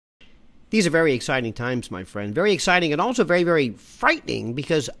These are very exciting times, my friend. Very exciting and also very, very frightening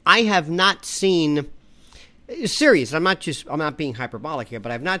because I have not seen, serious, I'm not being hyperbolic here,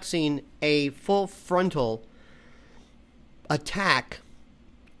 but I've not seen a full frontal attack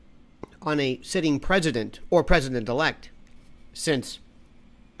on a sitting president or president-elect since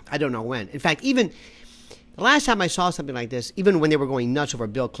I don't know when. In fact, even the last time I saw something like this, even when they were going nuts over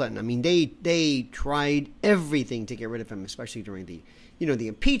Bill Clinton, I mean, they tried everything to get rid of him, especially during the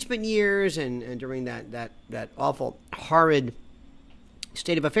impeachment years and during that awful, horrid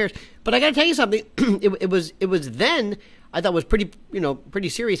state of affairs. But I got to tell you something. It was then I thought was pretty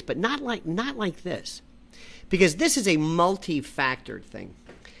serious, but not like this, because this is a multi-factored thing.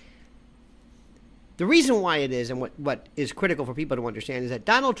 The reason why it is, and what is critical for people to understand, is that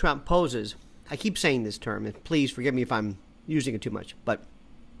Donald Trump poses, I keep saying this term, and please forgive me if I'm using it too much, but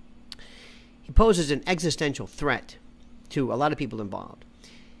he poses an existential threat to a lot of people involved.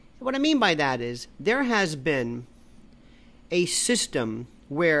 What I mean by that is there has been a system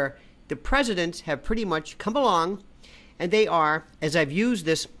where the presidents have pretty much come along, and they are, as I've used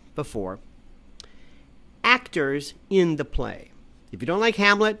this before, actors in the play. If you don't like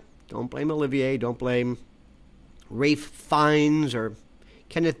Hamlet, don't blame Olivier. Don't blame Ralph Fiennes or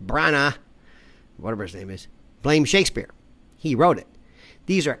Kenneth Branagh, whatever his name is. Blame Shakespeare. He wrote it.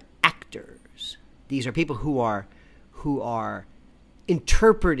 These are actors. These are people who are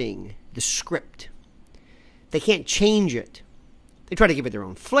interpreting the script. They can't change it. They try to give it their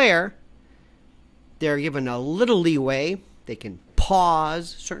own flair. They're given a little leeway. They can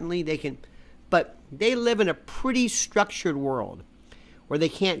pause, certainly. But they live in a pretty structured world where they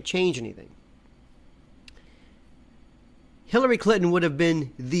can't change anything. Hillary Clinton would have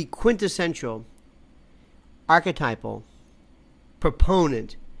been the quintessential, archetypal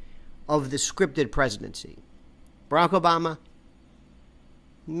proponent of the scripted presidency. Barack Obama,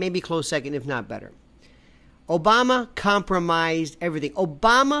 maybe close second, if not better. Obama compromised everything.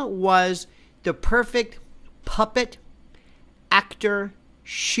 Obama was the perfect puppet, actor,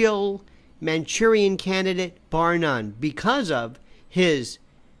 shill, Manchurian candidate, bar none, because of his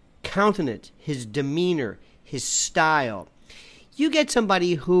countenance, his demeanor, his style. You get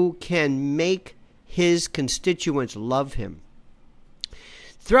somebody who can make his constituents love him.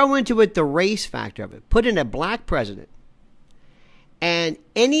 Throw into it the race factor of it. Put in a black president. And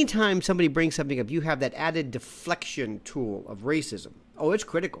anytime somebody brings something up, you have that added deflection tool of racism. Oh, it's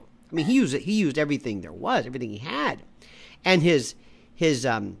critical. I mean, he used everything there was, everything he had. And his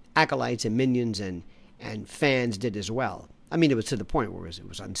acolytes and minions and fans did as well. I mean, it was to the point where it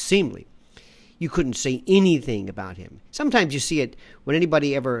was unseemly. You couldn't say anything about him. Sometimes you see it when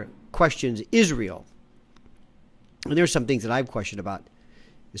anybody ever questions Israel. And there's some things that I've questioned about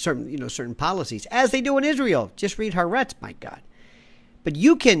certain policies, as they do in Israel. Just read Haaretz, my God. But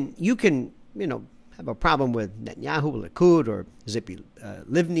you can have a problem with Netanyahu, Likud, or Zippy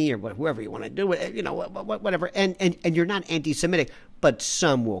Livni, or whoever you want to do it, whatever. And you're not anti-Semitic, but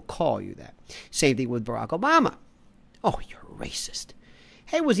some will call you that. Same thing with Barack Obama. Oh, you're racist.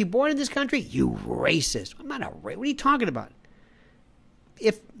 Hey, was he born in this country? You racist. I'm not a racist. What are you talking about?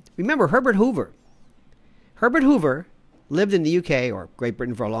 Remember Herbert Hoover. Herbert Hoover lived in the UK or Great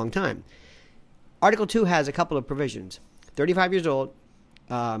Britain for a long time. Article 2 has a couple of provisions. 35 years old,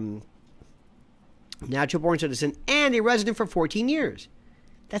 natural born citizen, and a resident for 14 years.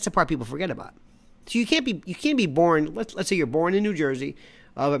 That's the part people forget about. So you can't be born, let's say you're born in New Jersey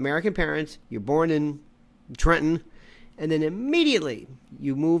of American parents, you're born in Trenton, and then immediately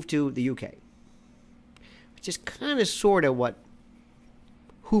you move to the UK. Which is kind of sort of what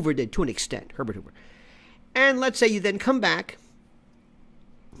Hoover did to an extent, Herbert Hoover. And let's say you then come back,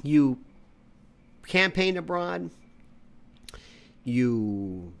 you campaign abroad,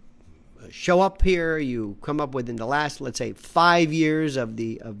 you show up here, you come up within the last, let's say, 5 years of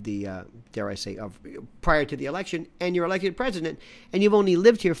prior to the election, and you're elected president, and you've only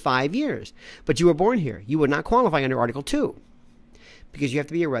lived here 5 years. But you were born here. You would not qualify under Article 2 because you have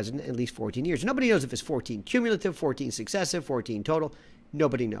to be a resident at least 14 years. Nobody knows if it's 14 cumulative, 14 successive, 14 total.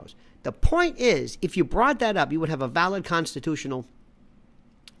 Nobody knows. The point is, if you brought that up, you would have a valid constitutional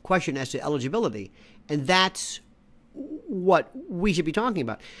question as to eligibility, and that's what we should be talking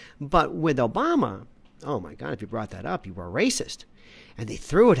about. But with Obama, oh my God, if you brought that up, you were a racist. And they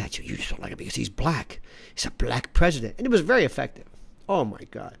threw it at you. You just don't like it because he's black. He's a black president. And it was very effective. Oh my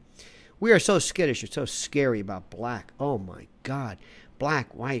God. We are so skittish. It's so scary about black. Oh my God.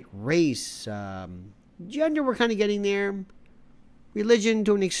 Black, white, race, gender, we're kind of getting there. Religion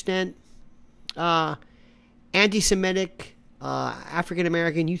to an extent. Anti-Semitic,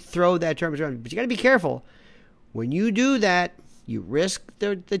 African-American, you throw that term around. But you got to be careful. When you do that, you risk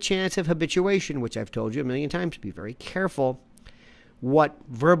the chance of habituation, which I've told you a million times. Be very careful what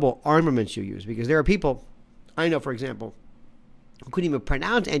verbal armaments you use, because there are people I know, for example, who couldn't even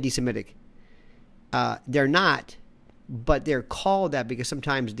pronounce anti-Semitic. They're not, but they're called that because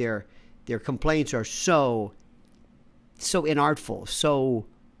sometimes their complaints are so inartful, so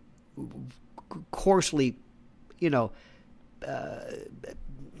coarsely, kind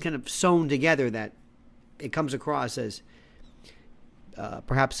of sewn together that it comes across as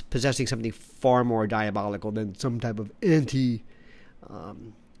perhaps possessing something far more diabolical than some type of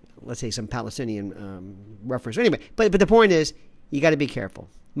let's say some Palestinian reference. Anyway, but the point is, you got to be careful.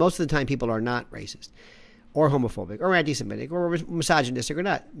 Most of the time, people are not racist or homophobic or anti-Semitic or misogynistic or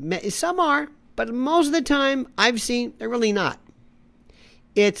not. Some are, but most of the time, I've seen they're really not.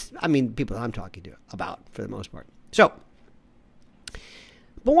 People I'm talking to about for the most part. So,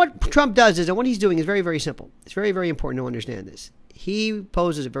 but what Trump does is, and what he's doing is very, very simple. It's very, very important to understand this. He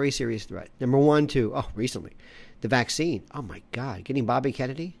poses a very serious threat. Number one, recently, the vaccine. Oh my God, getting Bobby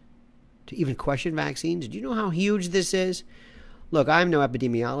Kennedy to even question vaccines. Do you know how huge this is? Look, I'm no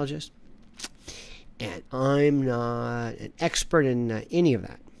epidemiologist, and I'm not an expert in any of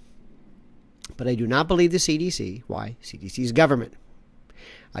that. But I do not believe the CDC. Why? CDC is government.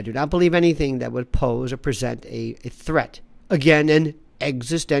 I do not believe anything that would pose or present a threat. Again, an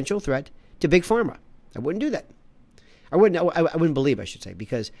existential threat to Big Pharma. I wouldn't do that. I wouldn't believe, I should say,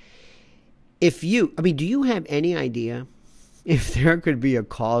 because do you have any idea if there could be a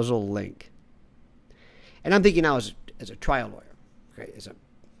causal link? And I'm thinking now as a trial lawyer. Okay,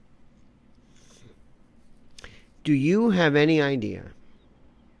 do you have any idea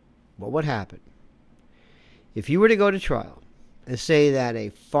what would happen if you were to go to trial and say that a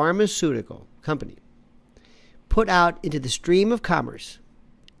pharmaceutical company put out into the stream of commerce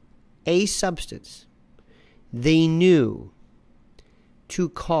a substance they knew to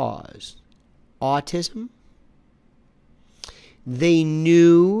cause autism, they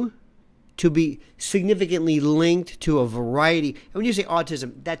knew to be significantly linked to a variety. And when you say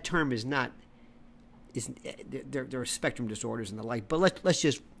autism, that term is not. There are spectrum disorders and the like. But let's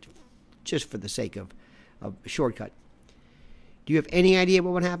just for the sake of a shortcut. Do you have any idea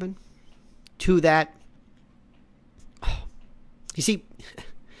what would happen to that? Oh, you see,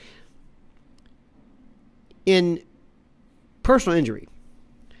 in personal injury,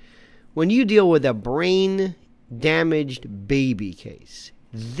 when you deal with a brain-damaged baby case,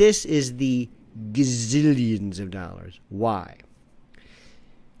 this is the gazillions of dollars. Why?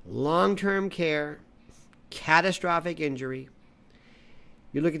 Long-term care, catastrophic injury.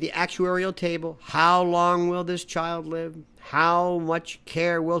 You look at the actuarial table. How long will this child live? How much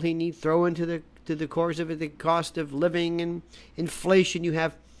care will he need? Throw into the course of it the cost of living and inflation. You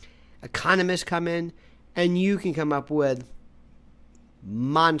have economists come in, and you can come up with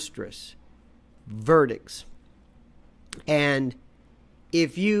monstrous verdicts. And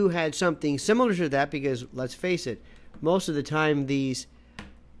if you had something similar to that, because let's face it, most of the time these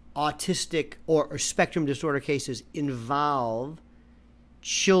autistic or spectrum disorder cases involve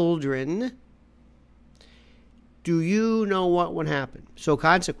children, do you know what would happen? So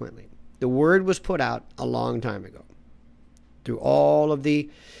consequently, the word was put out a long time ago through all of the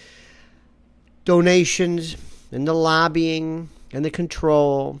donations and the lobbying and the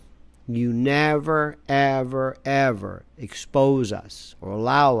control. You never, ever, ever expose us or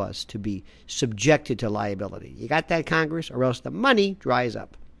allow us to be subjected to liability. You got that, Congress? Or else the money dries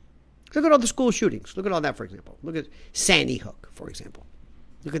up. Look at all the school shootings. Look at all that, for example. Look at Sandy Hook, for example.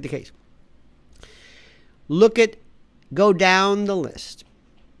 Look at the case. Go down the list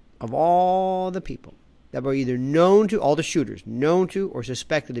of all the people that were either known to, all the shooters, known to or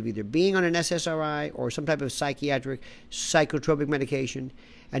suspected of either being on an SSRI or some type of psychiatric psychotropic medication,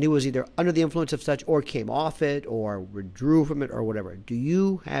 and who was either under the influence of such or came off it or withdrew from it or whatever. Do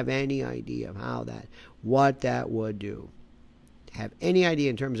you have any idea of what that would do? Have any idea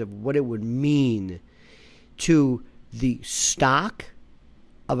in terms of what it would mean to the stock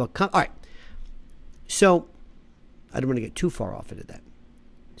of a company? All right. So I don't want to get too far off into that.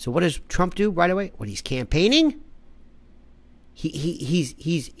 So what does Trump do right away? When he's campaigning,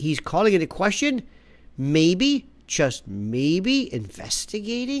 he's calling into question, maybe, just maybe,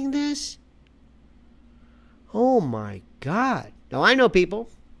 investigating this. Oh my God! Now I know people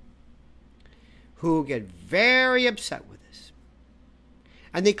who get very upset with this,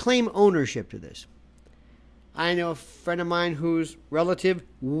 and they claim ownership to this. I know a friend of mine whose relative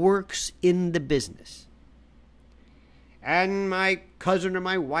works in the business. And my cousin or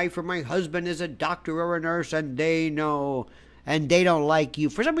my wife or my husband is a doctor or a nurse, and they know and they don't like you.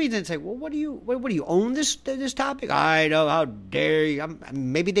 For some reason, it's like, well, what do you own this topic? I know, how dare you?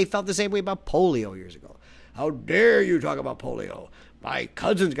 Maybe they felt the same way about polio years ago. How dare you talk about polio? My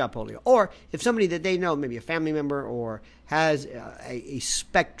cousin's got polio. Or if somebody that they know, maybe a family member, or has a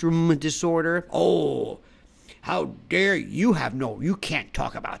spectrum disorder, oh, how dare you you can't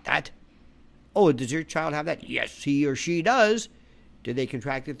talk about that. Oh, does your child have that? Yes, he or she does. Did they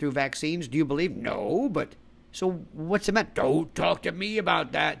contract it through vaccines? Do you believe? No, but so what's the matter? Don't talk to me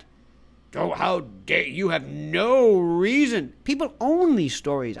about that. Oh, how dare you? Have no reason. People own these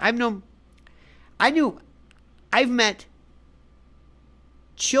stories. I've met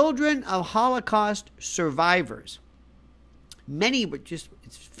children of Holocaust survivors. Many were it's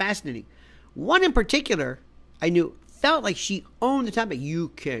fascinating. One in particular, I knew, felt like she owned the topic. You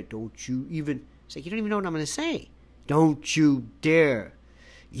can't, don't you even, it's like, you don't even know what I'm going to say. Don't you dare.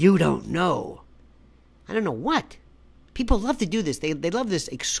 You don't know. I don't know what. People love to do this. They love this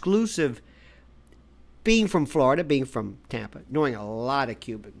exclusive, being from Florida, being from Tampa, knowing a lot of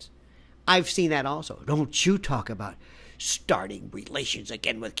Cubans. I've seen that also. Don't you talk about starting relations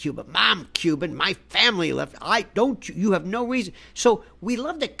again with Cuba. I'm Cuban. My family left. You have no reason. So we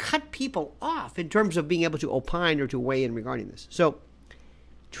love to cut people off in terms of being able to opine or to weigh in regarding this. So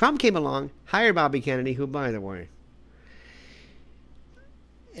Trump came along, hired Bobby Kennedy, who, by the way,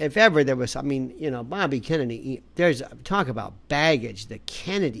 if ever there was, Bobby Kennedy, there's talk about baggage, the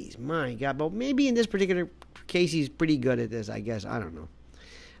Kennedys, my God. But maybe in this particular case, he's pretty good at this, I guess. I don't know.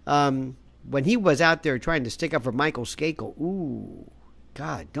 When he was out there trying to stick up for Michael Skakel, ooh,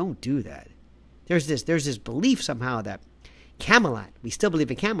 God, don't do that. There's this belief somehow that Camelot, we still believe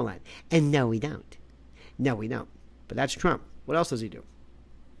in Camelot. And no, we don't. No, we don't. But that's Trump. What else does he do?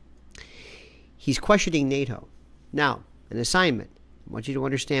 He's questioning NATO. Now, an assignment. I want you to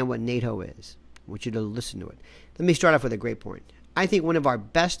understand what NATO is. I want you to listen to it. Let me start off with a great point. I think one of our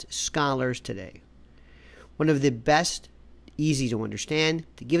best scholars today, one of the best, easy to understand,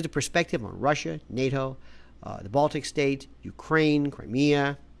 to give the perspective on Russia, NATO, the Baltic states, Ukraine,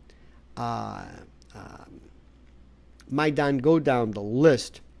 Crimea, Maidan, go down the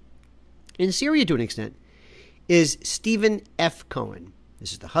list, in Syria to an extent, is Stephen F. Cohen.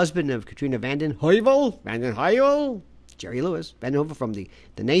 This is the husband of Katrina Vanden Heuvel, Jerry Lewis, Vanden Heuvel from the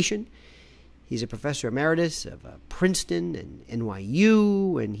Nation. He's a professor emeritus of Princeton and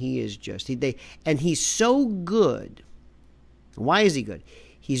NYU, and he is he's so good. Why is he good?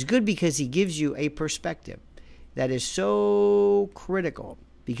 He's good because he gives you a perspective that is so critical,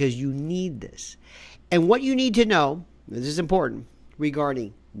 because you need this. And what you need to know, this is important,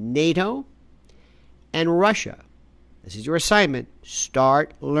 regarding NATO and Russia, this is your assignment,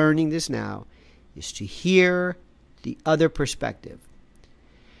 start learning this now, is to hear the other perspective.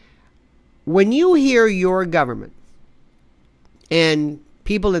 When you hear your government and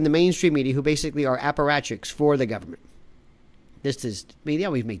people in the mainstream media who basically are apparatchiks for the government, they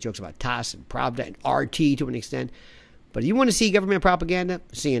always make jokes about TASS and Pravda and RT to an extent, but you want to see government propaganda?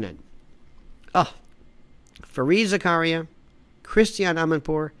 CNN. Oh, Fareed Zakaria, Christian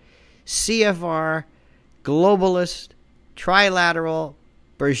Amanpour, CFR, globalist, trilateral,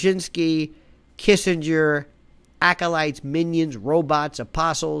 Brzezinski, Kissinger, acolytes, minions, robots,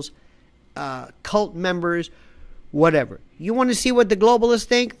 apostles, cult members, whatever. You want to see what the globalists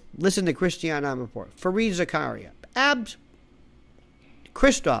think? Listen to Christian Amanpour, Fareed Zakaria,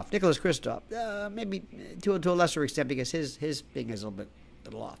 Nicholas Kristof, maybe to a lesser extent because his thing is a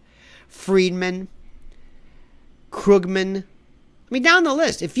little off. Friedman, Krugman. Down the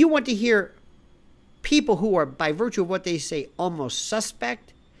list. If you want to hear people who are, by virtue of what they say, almost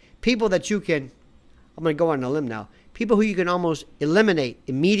suspect, people that you can, I'm going to go on a limb now, people who you can almost eliminate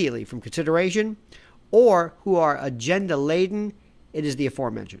immediately from consideration, or who are agenda-laden, it is the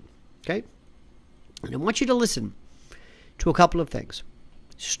aforementioned. Okay? And I want you to listen to a couple of things.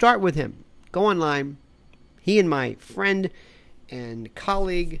 Start with him. Go online. He and my friend and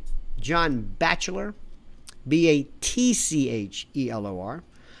colleague, John Batchelor, Batchelor,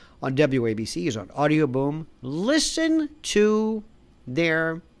 on WABC. He's on Audio Boom. Listen to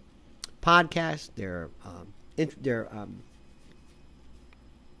their podcast, their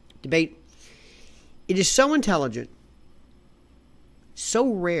debate. It is so intelligent,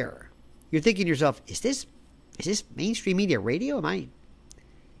 so rare. You're thinking to yourself, is this mainstream media radio?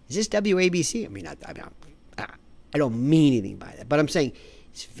 Is this WABC? I don't mean anything by that, but I'm saying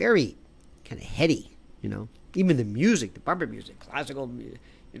it's very kind of heady, Even the music, the bumper music, classical,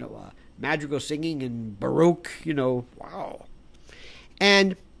 madrigal singing and Baroque, wow.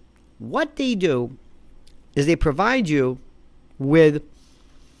 And what they do is they provide you with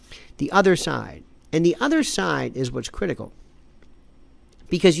the other side. And the other side is what's critical.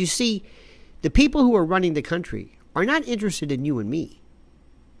 Because you see, the people who are running the country are not interested in you and me.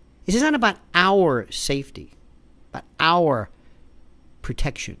 This is not about our safety, about our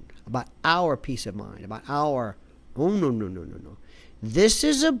protection, about our peace of mind, about our... Oh, no. This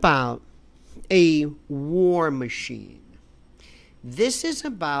is about a war machine. This is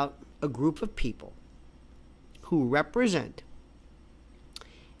about a group of people who represent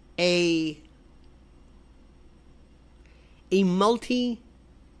a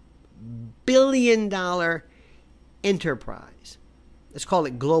multi-billion-dollar enterprise. Let's call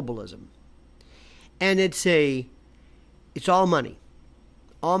it globalism. And it's all money.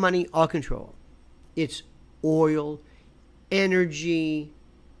 All money, all control. It's oil, energy,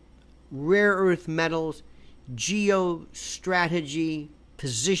 rare earth metals, geostrategy,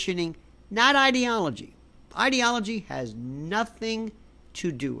 positioning, not ideology. Ideology has nothing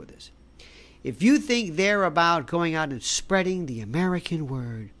to do with this. If you think they're about going out and spreading the American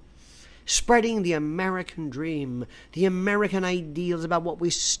word, spreading the American dream, the American ideals about what we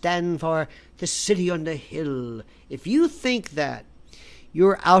stand for, the city on the hill, if you think that,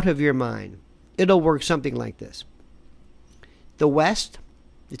 you're out of your mind. It'll work something like this. The West,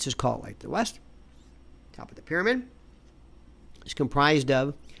 it's just called like the West, top of the pyramid, is comprised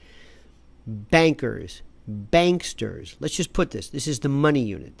of bankers, banksters. Let's just put this. This is the money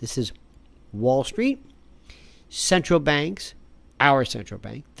unit. This is Wall Street, central banks, our central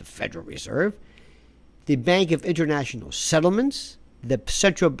bank, the Federal Reserve, the Bank of International Settlements, the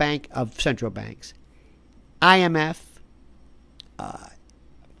Central Bank of Central Banks, IMF,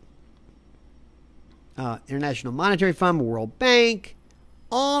 International Monetary Fund, World Bank,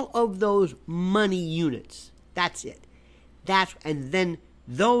 all of those money units. That's it. And then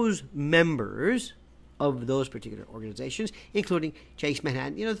those members of those particular organizations, including Chase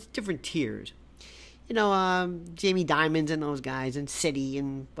Manhattan, different tiers. Jamie Dimons and those guys, and Citi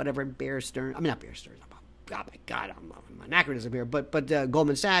and whatever, and Bear Stearns. I mean, not Bear Stearns. Oh my God, I'm anachronism here. But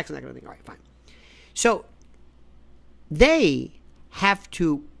Goldman Sachs and that kind of thing. All right, fine. So they have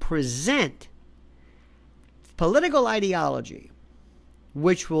to present political ideology,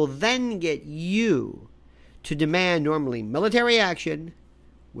 which will then get you to demand normally military action,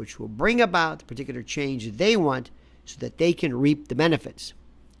 which will bring about the particular change they want so that they can reap the benefits.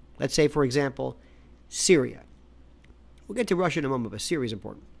 Let's say, for example, Syria. We'll get to Russia in a moment, but Syria is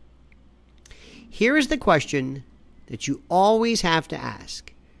important. Here is the question that you always have to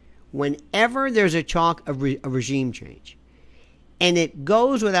ask whenever there's a talk of a regime change. And it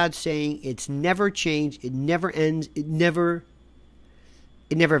goes without saying, it's never changed, it never ends, it never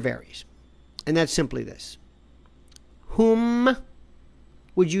varies. And that's simply this. Whom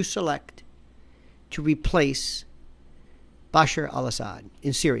would you select to replace Bashar al-Assad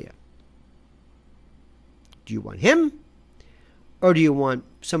in Syria? Do you want him? Or do you want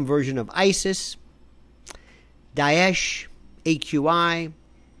some version of ISIS, Daesh, AQI,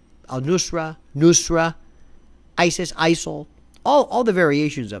 Nusra, ISIS, ISIL, all the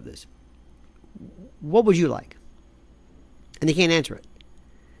variations of this? What would you like? And they can't answer it.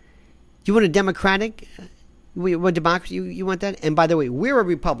 Do you want a democratic? You want democracy? You want that? And by the way, we're a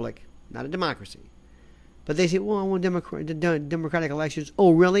republic, not a democracy. But they say, well, I want democratic elections.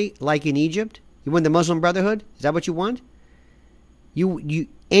 Oh, really? Like in Egypt? You want the Muslim Brotherhood? Is that what you want? You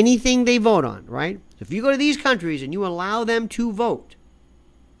anything they vote on, right? So if you go to these countries and you allow them to vote,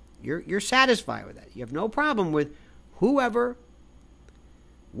 you're satisfied with that. You have no problem with whoever,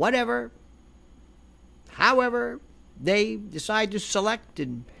 whatever, however they decide to select.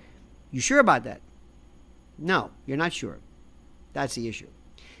 And you sure about that? No, you're not sure. That's the issue.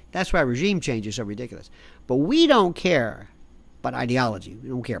 That's why regime change is so ridiculous. But we don't care about ideology. We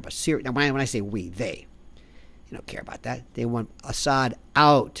don't care about Syria. Now, when I say we, they don't care about that. They want Assad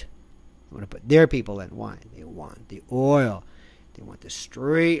out. They want to put their people in. Why? They want the oil. They want the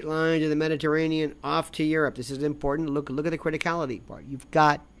straight line to the Mediterranean off to Europe. This is important. Look at the criticality part. You've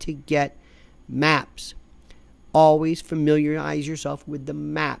got to get maps. Always familiarize yourself with the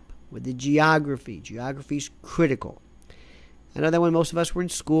map, with the geography. Geography is critical. I know that when most of us were in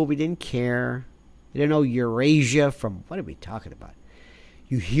school, we didn't care. We didn't know Eurasia from, what are we talking about?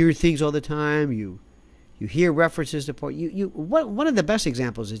 You hear things all the time. You hear references to point. One of the best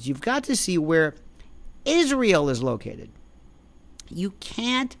examples is you've got to see where Israel is located. You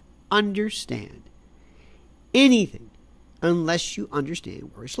can't understand anything unless you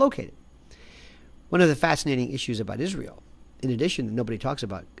understand where it's located. One of the fascinating issues about Israel, in addition, that nobody talks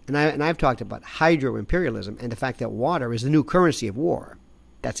about, and I've talked about hydro-imperialism and the fact that water is the new currency of war.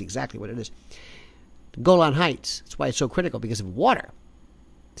 That's exactly what it is. The Golan Heights, that's why it's so critical, because of water.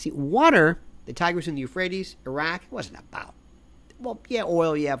 See, water, the Tigris and the Euphrates, Iraq, it wasn't about Well, yeah,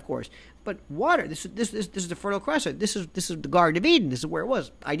 oil, yeah, of course. But water, this is the Fertile Crescent. This is the Garden of Eden. This is where it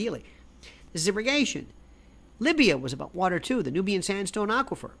was, ideally. This is irrigation. Libya was about water too, the Nubian sandstone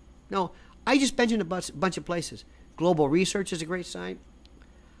aquifer. No, I just mentioned a bunch of places. Global Research is a great site.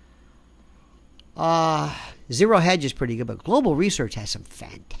 Zero Hedge is pretty good, but Global Research has some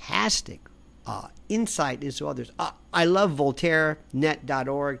fantastic insight into others. I love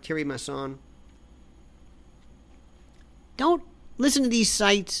VoltaireNet.org, Thierry Masson. Don't listen to these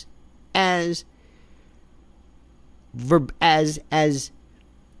sites as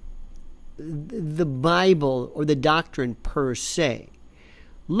the Bible or the doctrine per se.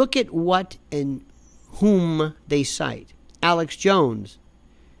 Look at what and whom they cite. Alex Jones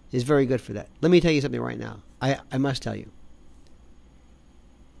is very good for that. Let me tell you something right now. I must tell you.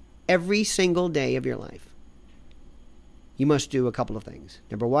 Every single day of your life, you must do a couple of things.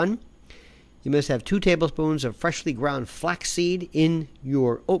 Number one, you must have 2 tablespoons of freshly ground flaxseed in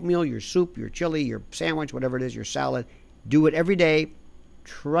your oatmeal, your soup, your chili, your sandwich, whatever it is, your salad. Do it every day.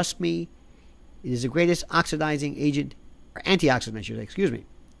 Trust me, it is the greatest oxidizing agent, or antioxidant, I should say, excuse me,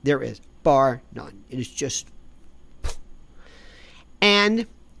 there is, bar none. It is just... And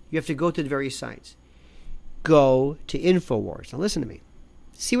you have to go to the various sites. Go to InfoWars. Now listen to me.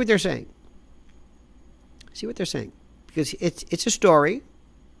 See what they're saying. See what they're saying. Because it's a story.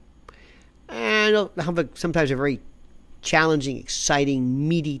 And it'll have sometimes a very challenging, exciting,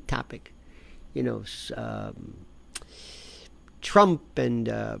 meaty topic. You know, Trump and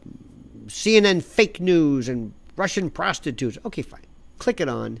CNN fake news and Russian prostitutes. Okay, fine. Click it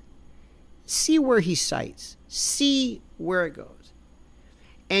on. See where he cites. See where it goes.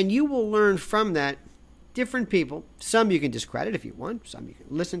 And you will learn from that different people. Some you can discredit if you want. Some you can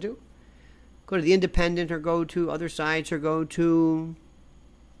listen to. Go to The Independent or go to other sites or go to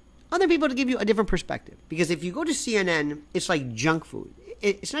other people to give you a different perspective. Because if you go to CNN, it's like junk food.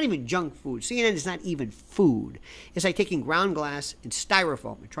 It's not even junk food. CNN is not even food. It's like taking ground glass and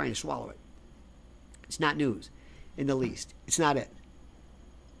styrofoam and trying to swallow it. It's not news in the least. It's not it.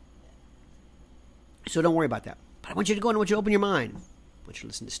 So don't worry about that. But I want you to go and I want you to open your mind. I want you to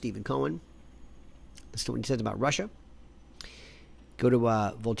listen to Stephen Cohen. Listen to what he says about Russia. Go to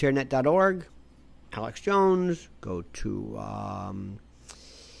VoltaireNet.org. Alex Jones. Go to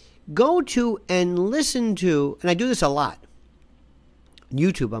and listen to, and I do this a lot.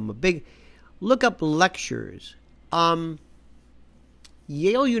 YouTube, I'm a big, look up lectures.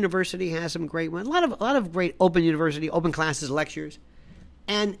 Yale University has some great ones. A lot of great open university, open classes, lectures.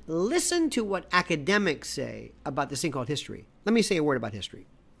 And listen to what academics say about this thing called history. Let me say a word about history.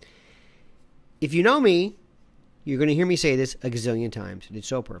 If you know me, you're going to hear me say this a gazillion times, and it's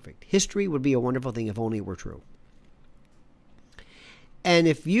so perfect. History would be a wonderful thing if only it were true. And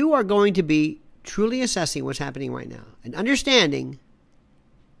if you are going to be truly assessing what's happening right now and understanding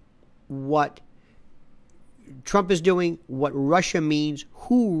what Trump is doing, what Russia means,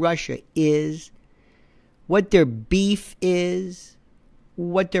 who Russia is, what their beef is,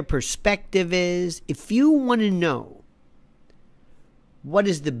 what their perspective is, if you want to know what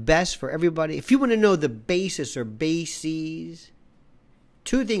is the best for everybody, if you want to know the basis or bases,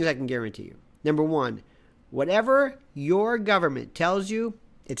 2 things I can guarantee you. Number 1, whatever your government tells you,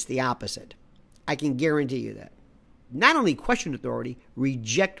 it's the opposite. I can guarantee you that. Not only question authority,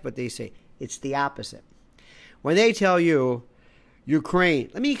 reject what they say. It's the opposite. When they tell you,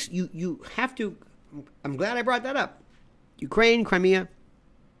 Ukraine, you have to, I'm glad I brought that up. Ukraine, Crimea.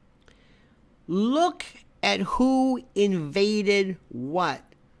 Look at who invaded what.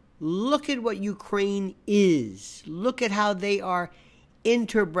 Look at what Ukraine is. Look at how they are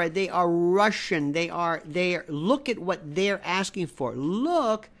interbred. They are Russian. They are. Look at what they're asking for.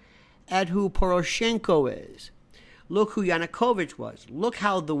 Look at who Poroshenko is. Look who Yanukovych was. Look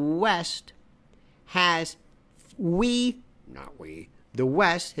how the West has, the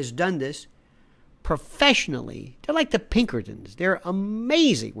West has done this professionally. They're like the Pinkertons. They're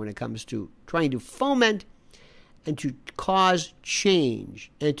amazing when it comes to trying to foment and to cause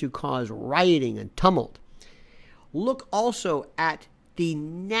change and to cause rioting and tumult. Look also at the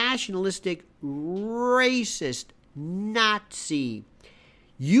nationalistic, racist Nazi.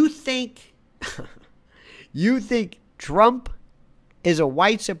 You think Trump is a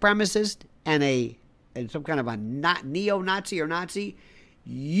white supremacist and some kind of a neo-Nazi or Nazi?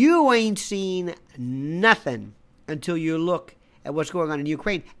 You ain't seen nothing until you look at what's going on in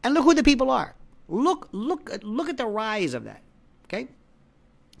Ukraine. And look who the people are. Look at the rise of that. Okay?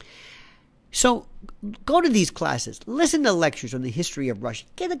 So go to these classes. Listen to lectures on the history of Russia.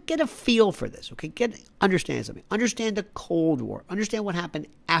 Get a feel for this. Okay? Understand something. Understand the Cold War. Understand what happened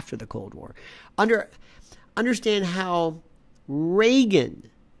after the Cold War. Understand how Reagan,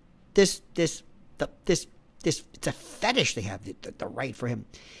 it's a fetish they have, the right for him.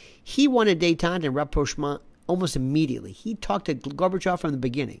 He wanted détente and rapprochement almost immediately. He talked to Gorbachev from the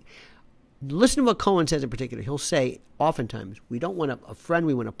beginning. Listen to what Cohen says in particular. He'll say, oftentimes, we don't want a friend,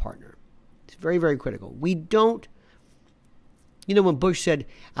 we want a partner. It's very, very critical. We don't, when Bush said,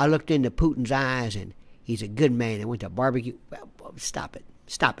 I looked into Putin's eyes and he's a good man and went to barbecue. Well, stop it.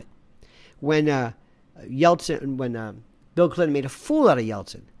 When Bill Clinton made a fool out of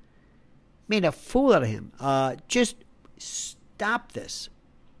Yeltsin, made a fool out of him, just stop this.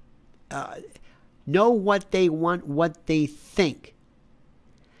 Know what they want, what they think.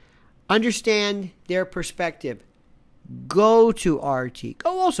 Understand their perspective. Go to RT.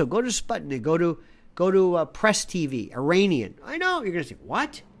 Go to Sputnik. Go to Press TV, Iranian. I know you're going to say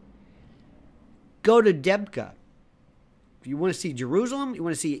what? Go to Debka. If you want to see Jerusalem, you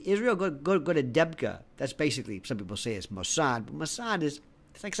want to see Israel, go to Debka. That's basically, some people say it's Mossad, but Mossad it's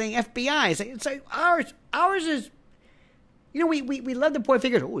like saying FBI. It's like ours. Ours is, we love to point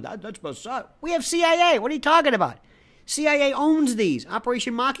fingers. Oh, that's Mossad. We have CIA. What are you talking about? CIA owns these.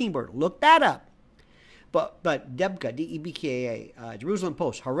 Operation Mockingbird. Look that up. But Debka, D-E-B-K-A, Jerusalem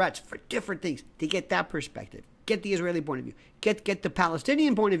Post, Haaretz, for different things, to get that perspective. Get the Israeli point of view. Get the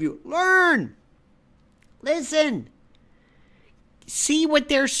Palestinian point of view. Learn. Listen. See what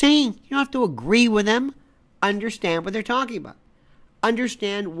they're saying. You don't have to agree with them. Understand what they're talking about.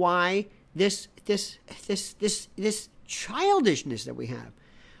 Understand why this childishness that we have.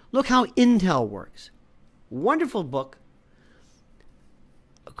 Look how Intel works. Wonderful book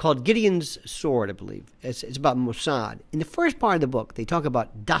called Gideon's Sword, I believe. It's about Mossad. In the first part of the book, they talk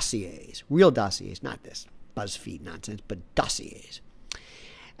about dossiers, real dossiers, not this BuzzFeed nonsense, but dossiers.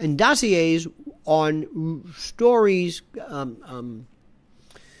 And dossiers on stories,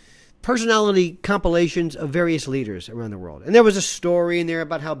 personality compilations of various leaders around the world. And there was a story in there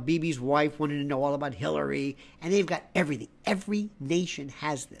about how Bibi's wife wanted to know all about Hillary, and they've got everything. Every nation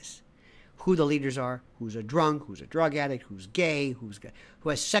has this. Who the leaders are, who's a drunk, who's a drug addict, who's gay, who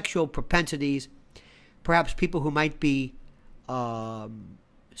has sexual propensities, perhaps people who might be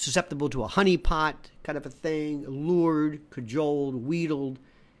susceptible to a honeypot kind of a thing, lured, cajoled, wheedled,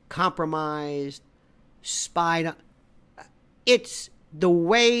 compromised, spied on. It's the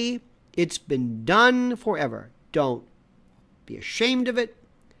way it's been done forever. Don't be ashamed of it.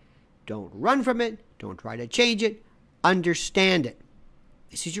 Don't run from it. Don't try to change it. Understand it.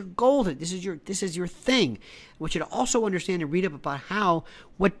 This is your goal. This is your thing. I want you to also understand and read up about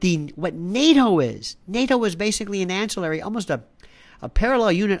what NATO is. NATO is basically an ancillary, almost a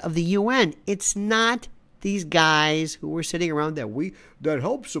parallel unit of the UN. It's not these guys who were sitting around that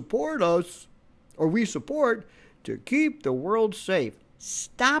help support us, or we support to keep the world safe.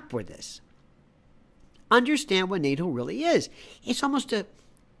 Stop with this. Understand what NATO really is. It's almost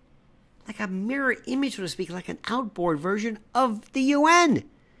like a mirror image, so to speak, like an outboard version of the UN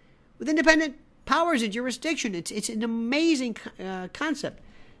with independent powers and jurisdiction. It's an amazing concept.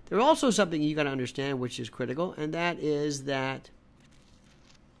 There's also something you got to understand, which is critical, and that is that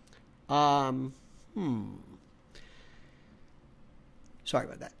sorry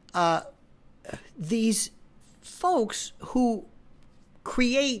about that. These folks who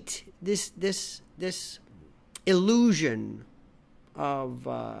create this illusion of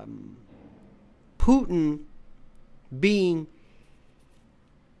Putin being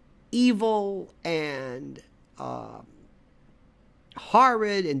evil and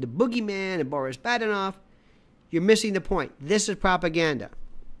horrid and the boogeyman and Boris Badenov, you're missing the point. This is propaganda.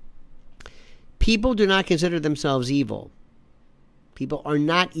 People do not consider themselves evil. People are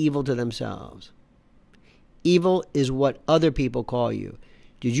not evil to themselves. Evil is what other people call you.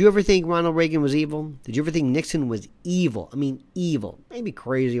 Did you ever think Ronald Reagan was evil? Did you ever think Nixon was evil? I mean, evil. Maybe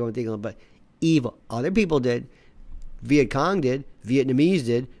crazy or thinking, but evil. Other people did. Viet Cong did. Vietnamese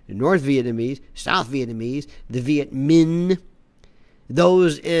did. The North Vietnamese, South Vietnamese, the Viet Minh.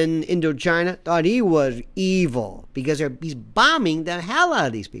 Those in Indochina thought he was evil because he's bombing the hell out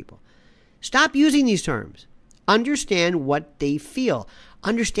of these people. Stop using these terms. Understand what they feel.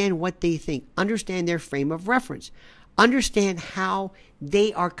 Understand what they think. Understand their frame of reference. Understand how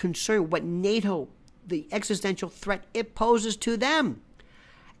they are concerned, what NATO, the existential threat it poses to them.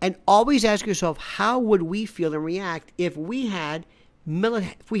 And always ask yourself, how would we feel and react if we had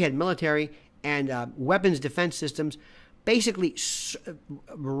military and weapons defense systems basically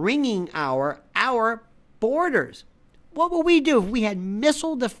ringing our borders? What would we do if we had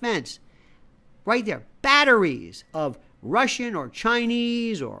missile defense right there, batteries of Russian or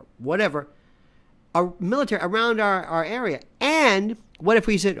Chinese or whatever, our military around our area? And what if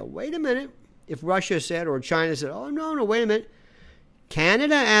we said, oh, wait a minute, if Russia said or China said, oh, no, wait a minute,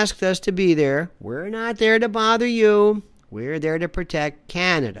 Canada asked us to be there. We're not there to bother you. We're there to protect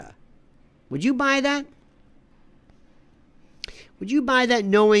Canada. Would you buy that? Would you buy that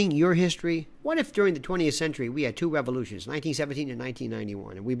knowing your history? What if during the 20th century we had two revolutions, 1917 and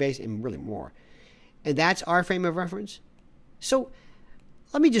 1991, and really more, and that's our frame of reference? So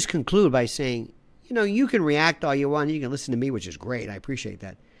let me just conclude by saying, you can react all you want. You can listen to me, which is great. I appreciate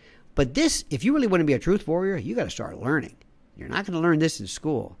that. But this, if you really want to be a truth warrior, you got to start learning. You're not going to learn this in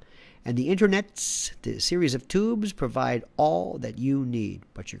school. And the internet's, the series of tubes, provide all that you need.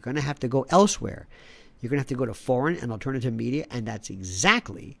 But you're going to have to go elsewhere. You're going to have to go to foreign and alternative media, and that's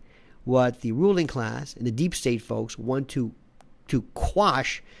exactly what the ruling class and the deep state folks want to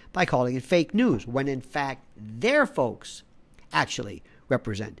quash by calling it fake news, when in fact their folks actually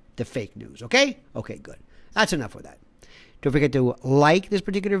represent the fake news. Okay? Okay, good. That's enough of that. Don't forget to like this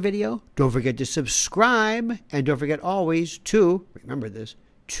particular video. Don't forget to subscribe. And don't forget always to, remember this,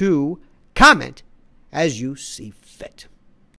 to comment as you see fit.